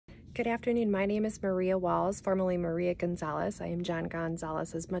Good afternoon. My name is Maria Walls, formerly Maria Gonzalez. I am John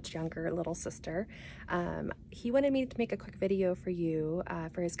Gonzalez's much younger little sister. He wanted me to make a quick video for you,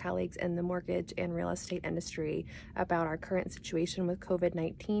 for his colleagues in the mortgage and real estate industry about our current situation with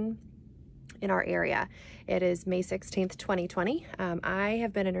COVID-19 in our area. It is May 16th, 2020. I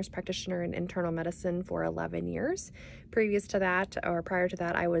have been a nurse practitioner in internal medicine for 11 years. Previous to that, or prior to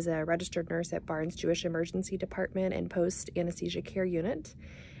that, I was a registered nurse at Barnes Jewish Emergency Department and Post Anesthesia Care Unit.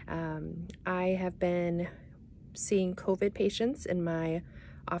 I have been seeing COVID patients in my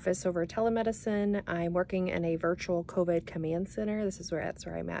office over telemedicine. I'm working in a virtual COVID command center. That's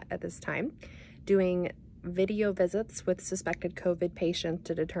where I'm at this time, doing video visits with suspected COVID patients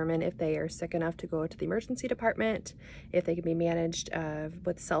to determine if they are sick enough to go to the emergency department, if they can be managed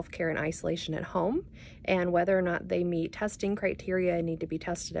with self-care and isolation at home, and whether or not they meet testing criteria and need to be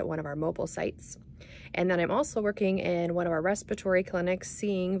tested at one of our mobile sites. And then I'm also working in one of our respiratory clinics,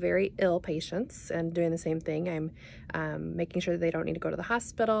 seeing very ill patients and doing the same thing. I'm making sure that they don't need to go to the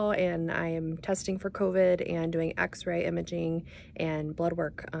hospital, and I am testing for COVID and doing x-ray imaging and blood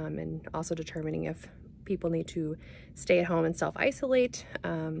work, and also determining if people need to stay at home and self-isolate,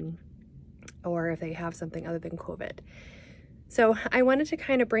 or if they have something other than COVID. So I wanted to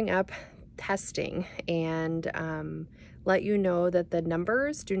kind of bring up testing and let you know that the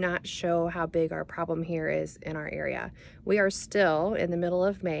numbers do not show how big our problem here is in our area. We are still in the middle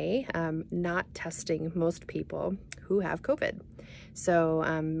of May, not testing most people who have COVID.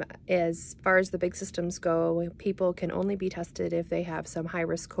 So as far as the big systems go, people can only be tested if they have some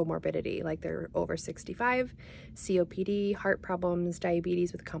high-risk comorbidity, like they're over 65, COPD, heart problems,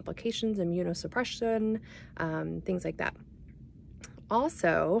 diabetes with complications, immunosuppression, things like that.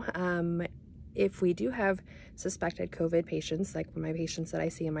 Also, if we do have suspected COVID patients, like my patients that I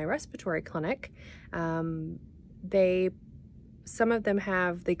see in my respiratory clinic, some of them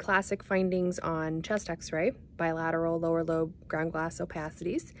have the classic findings on chest x-ray, bilateral lower lobe ground glass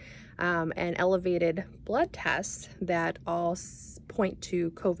opacities, and elevated blood tests that all point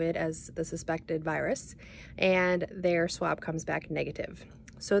to COVID as the suspected virus, and their swab comes back negative.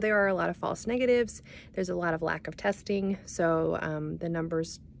 So there are a lot of false negatives. There's a lot of lack of testing. So the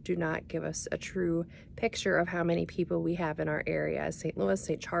numbers do not give us a true picture of how many people we have in our area, St. Louis,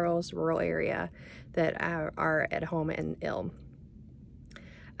 St. Charles, rural area, that are at home and ill.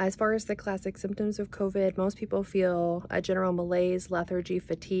 As far as the classic symptoms of COVID, most people feel a general malaise, lethargy,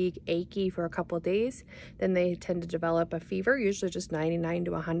 fatigue, achy for a couple of days. Then they tend to develop a fever, usually just 99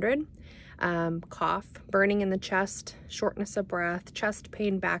 to 100. Cough, burning in the chest, shortness of breath, chest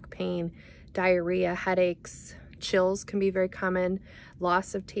pain, back pain, diarrhea, headaches, chills can be very common.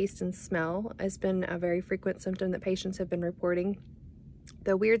 Loss of taste and smell has been a very frequent symptom that patients have been reporting.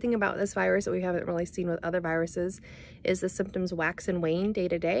 The weird thing about this virus that we haven't really seen with other viruses is the symptoms wax and wane day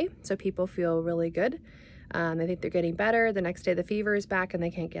to day. So people feel really good. They think they're getting better. The next day the fever is back and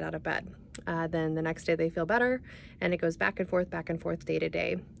they can't get out of bed. Then the next day they feel better, and it goes back and forth day to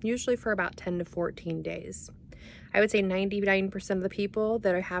day, usually for about 10 to 14 days. I would say 99% of the people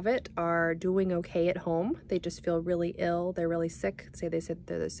that have it are doing okay at home. They just feel really ill. They're really sick. They said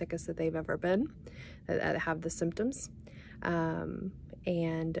they're the sickest that they've ever been, that have the symptoms.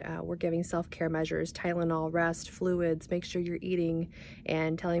 We're giving self-care measures, Tylenol, rest, fluids, make sure you're eating,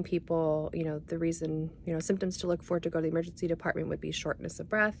 and telling people, the reason, symptoms to look for to go to the emergency department would be shortness of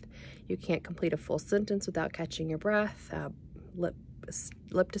breath. You can't complete a full sentence without catching your breath.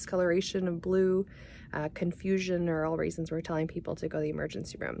 Lip discoloration of blue, confusion are all reasons we're telling people to go to the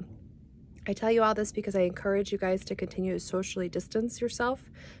emergency room. I tell you all this because I encourage you guys to continue to socially distance yourself.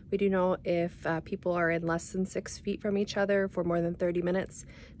 We do know if people are in less than 6 feet from each other for more than 30 minutes,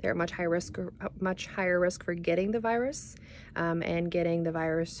 they're at much higher risk for getting the virus, and getting the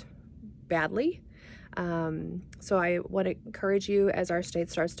virus badly. So I want to encourage you, as our state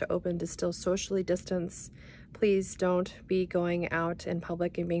starts to open, to still socially distance. Please don't be going out in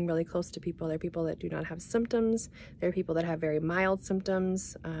public and being really close to people. There are people that do not have symptoms. There are people that have very mild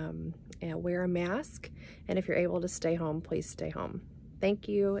symptoms. And wear a mask. And if you're able to stay home, please stay home. Thank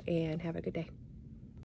you and have a good day.